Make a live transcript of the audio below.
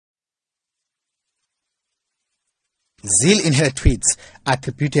Zeal in her tweets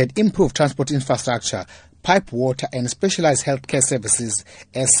attributed improved transport infrastructure, pipe water and specialized healthcare services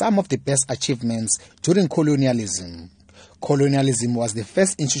as some of the best achievements during colonialism. Colonialism was the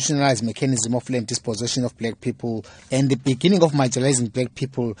first institutionalized mechanism of land dispossession of black people and the beginning of marginalizing black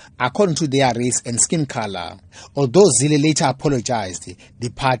people according to their race and skin color. Although Zille later apologized, the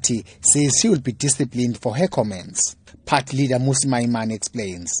party says she will be disciplined for her comments. Party leader Musi Maimane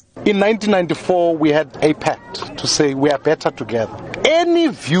explains. In 1994, we had a pact to say we are better together. Any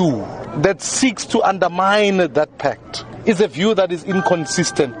view that seeks to undermine that pact is a view that is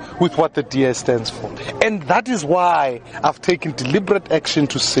inconsistent with what the DA stands for. And that is why I've taken deliberate action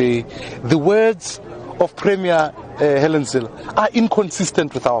to say the words of Premier Helen Zille are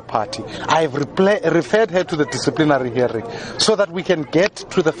inconsistent with our party. I have referred her to the disciplinary hearing so that we can get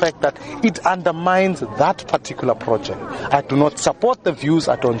to the fact that it undermines that particular project. I do not support the views,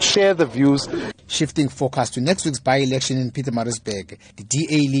 I don't share the views. Shifting focus to next week's by-election in Pietermaritzburg, the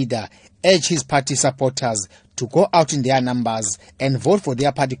DA leader urged his party supporters to go out in their numbers and vote for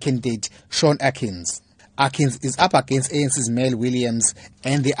their party candidate, Shaun Atkins. Atkins is up against ANC's Mel Williams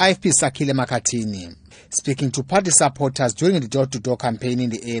and the IFP's Sakile Makhathini. Speaking to party supporters during the door-to-door campaign in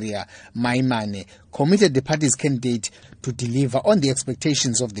the area, Maimane committed the party's candidate to deliver on the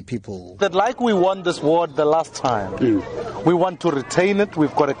expectations of the people. That like we won this ward the last time, we want to retain it.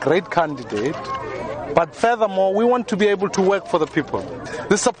 We've got a great candidate. But furthermore, we want to be able to work for the people.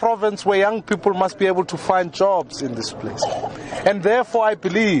 This is a province where young people must be able to find jobs in this place. And therefore, I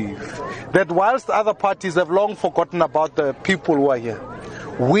believe that whilst other parties have long forgotten about the people who are here,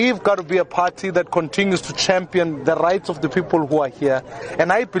 we've got to be a party that continues to champion the rights of the people who are here.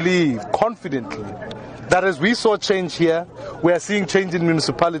 And I believe confidently that as we saw change here, we are seeing change in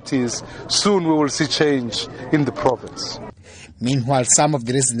municipalities. Soon we will see change in the province. Meanwhile, some of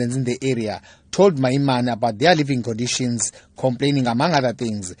the residents in the area told Maimane about their living conditions, complaining, among other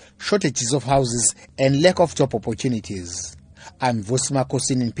things, shortages of houses and lack of job opportunities. I'm Vosima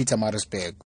Kosin in Pietermaritzburg.